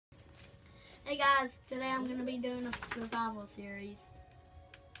Hey guys, today I'm going to be doing a survival series.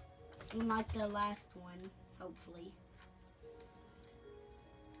 Unlike the last one, hopefully.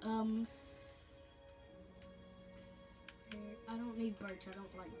 I don't need birch. I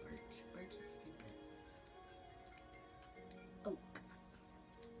don't like birch. Birch is stupid. Oak.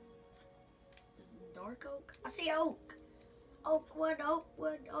 Dark oak? I see oak. Oak wood, oak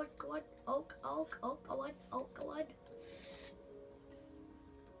wood, oak wood, oak wood, oak wood.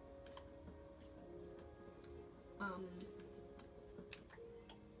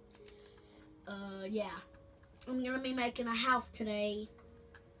 Yeah. I'm gonna be making a house today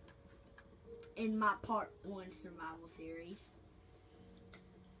in my part 1 survival series.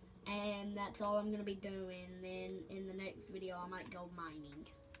 And that's all I'm gonna be doing. Then in the next video I might go mining.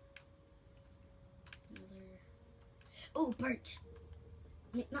 Oh, birch.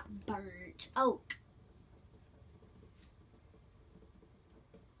 I mean, not birch. Oak.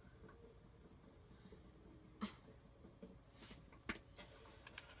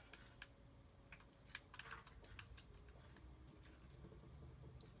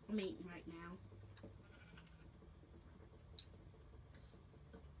 I'm eating right now.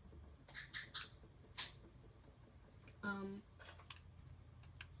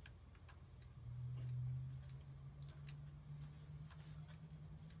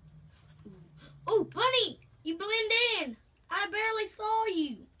 Oh, Bunny! You blend in! I barely saw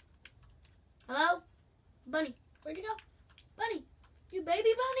you. Hello? Bunny, where'd you go? Bunny, you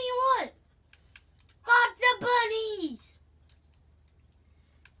baby bunny or what? Lots of bunnies!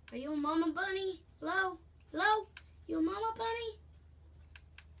 Are you a mama bunny? Hello? Hello? You a mama bunny?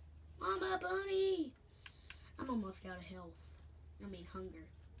 Mama bunny! I'm almost out of health. I mean hunger.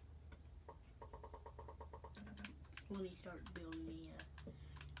 Let me start building me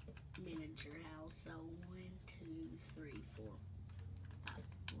a miniature house. So 1, 2, 3, 4, 5.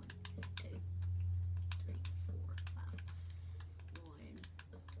 1, 2, 3, 4, 5. 1,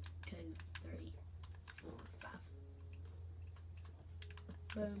 2, 3, 4, 5.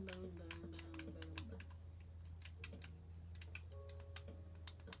 Boom, boom, boom, boom, boom, boom.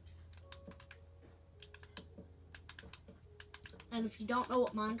 And if you don't know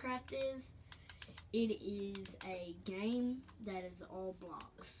what Minecraft is, it is a game that is all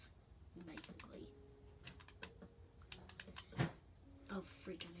blocks, basically. Oh,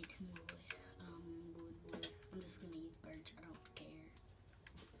 freak, I need some more wood. I'm just gonna use birch, I don't care.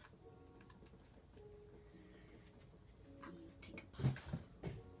 I'm gonna take a pipe.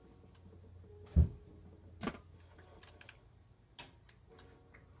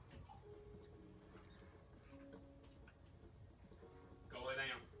 Go lay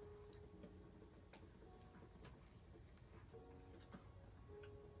down.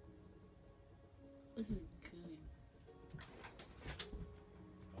 This is good.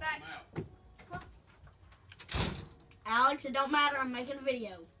 Come out. Alex, it don't matter, I'm making a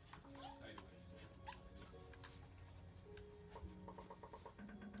video.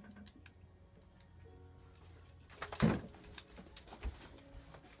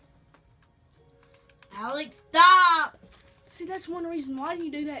 Alex, stop! See, that's one reason. Why do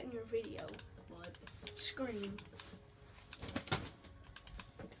you do that in your video? What? Scream.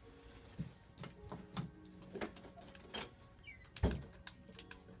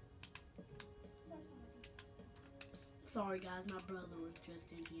 Sorry guys, my brother was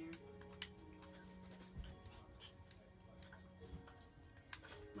just in here.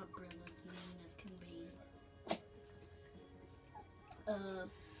 My brother's mean as can be.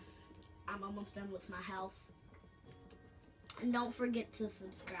 I'm almost done with my house. And don't forget to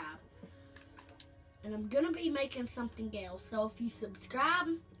subscribe. And I'm gonna be making something else. So if you subscribe,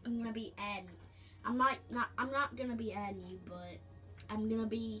 I'm gonna be adding. I'm not gonna be adding you, but I'm gonna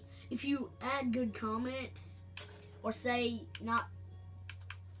be, if you add good comments or say not.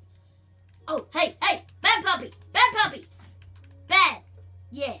 Oh, hey, bad puppy, bad.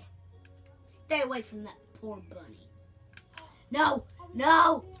 Yeah. Stay away from that poor bunny. No,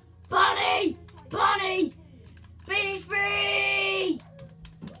 bunny, be free.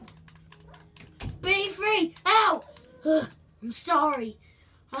 Be free! Ow! I'm sorry.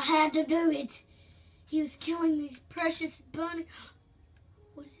 I had to do it. He was killing these precious bunnies.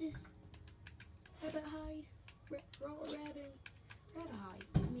 What is this? Rabbit hide. Raw rabbit. Rabbit hide.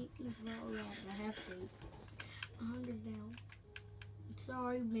 I'm eating this raw rabbit. I have to. My hunger's down. I'm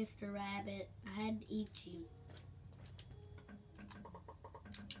sorry, Mr. Rabbit. I had to eat you.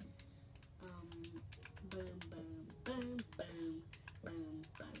 Boom, boom, boom, boom. Boom, boom, boom, boom,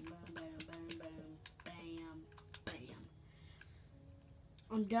 boom, boom, bam, bam.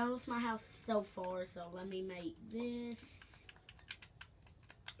 I'm done with my house so far, so let me make this.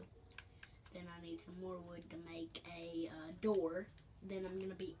 Then I need some more wood to make a door. Then I'm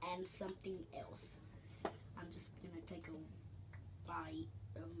gonna be adding something else. I'm just gonna take a bite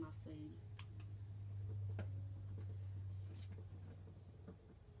of my food.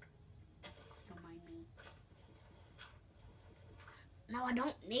 Don't mind me. No, I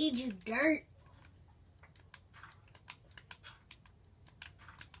don't need you, dirt.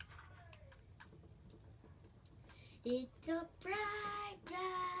 It's a bright,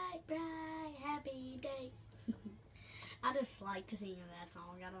 bright, bright, happy day. I just like to sing that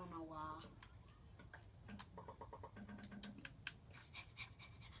song. I don't know why.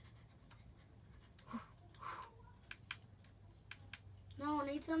 No, I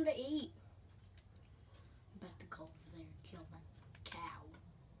need something to eat. I'm about to go over there and kill that cow.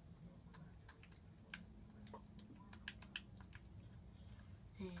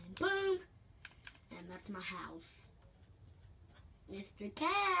 And boom. And that's my house. Mr.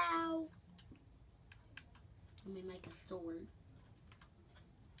 Cow. Let me make a sword.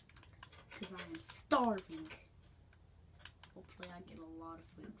 Because I am starving. Hopefully I get a lot of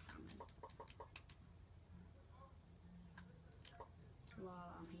food from it.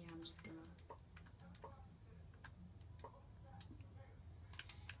 While I'm here, I'm just gonna...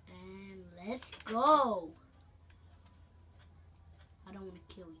 And let's go! I don't want to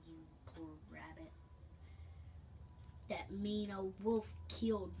kill you, poor rabbit. That mean old wolf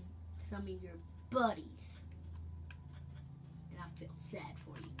killed some of your buddies. And I feel sad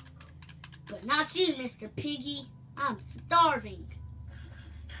for you. But not you, Mr. Piggy. I'm starving.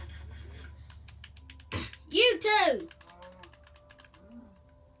 You too!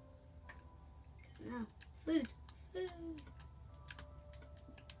 No, food, food.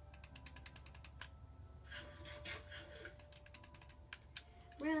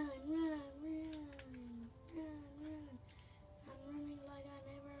 Run, run, run, run, run. I'm running like I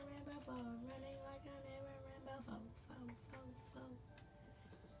never ran before. Running like I never ran before.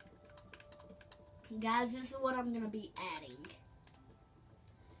 Guys, this is what I'm gonna be adding.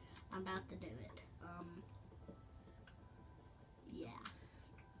 I'm about to do it. Yeah.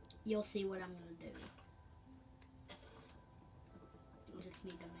 You'll see what I'm gonna do. I just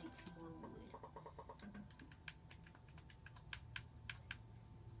need to make some more wood.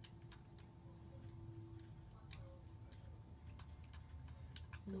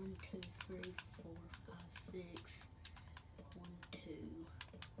 One, two, three, 4, 5, 6. 1, 2.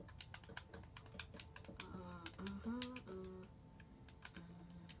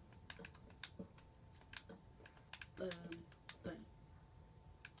 Boom, boom.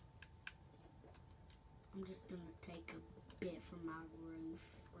 I'm just gonna take a bit from my roof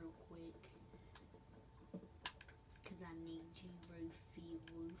real quick. Cause I need you, roofy,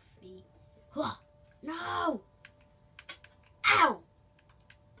 woofy. Huh! No! Ow!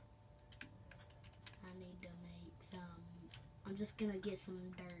 I need to make some. I'm just gonna get some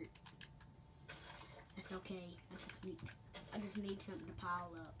dirt. That's okay. I just need something to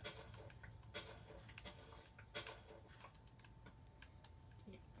pile up.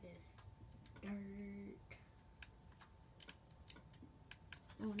 Get this dirt.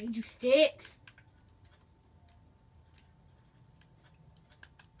 No, I need you sticks.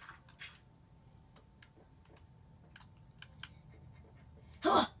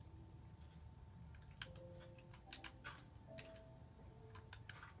 Huh.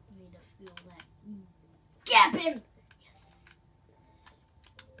 Need to feel that gapping. Yes.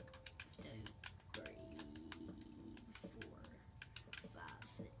 2, 3, 4, 5,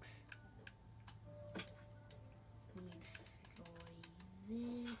 6. Let me destroy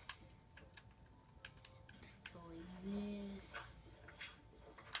this. Destroy this.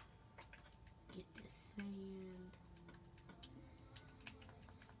 Get this sand.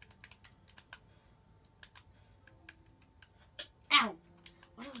 Ow!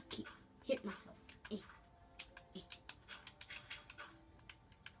 Why do I keep hitting myself?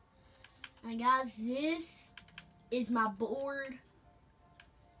 And guys, this is my board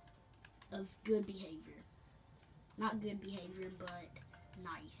of good behavior. Not good behavior, but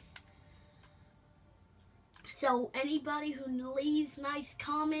nice. So anybody who leaves nice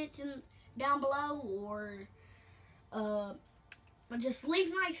comments down below, or just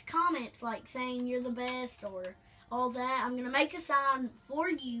leave nice comments like saying you're the best or all that, I'm gonna make a sign for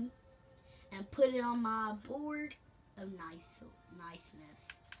you and put it on my board of niceness.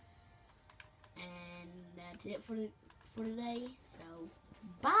 And that's it for today. So,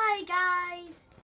 bye guys!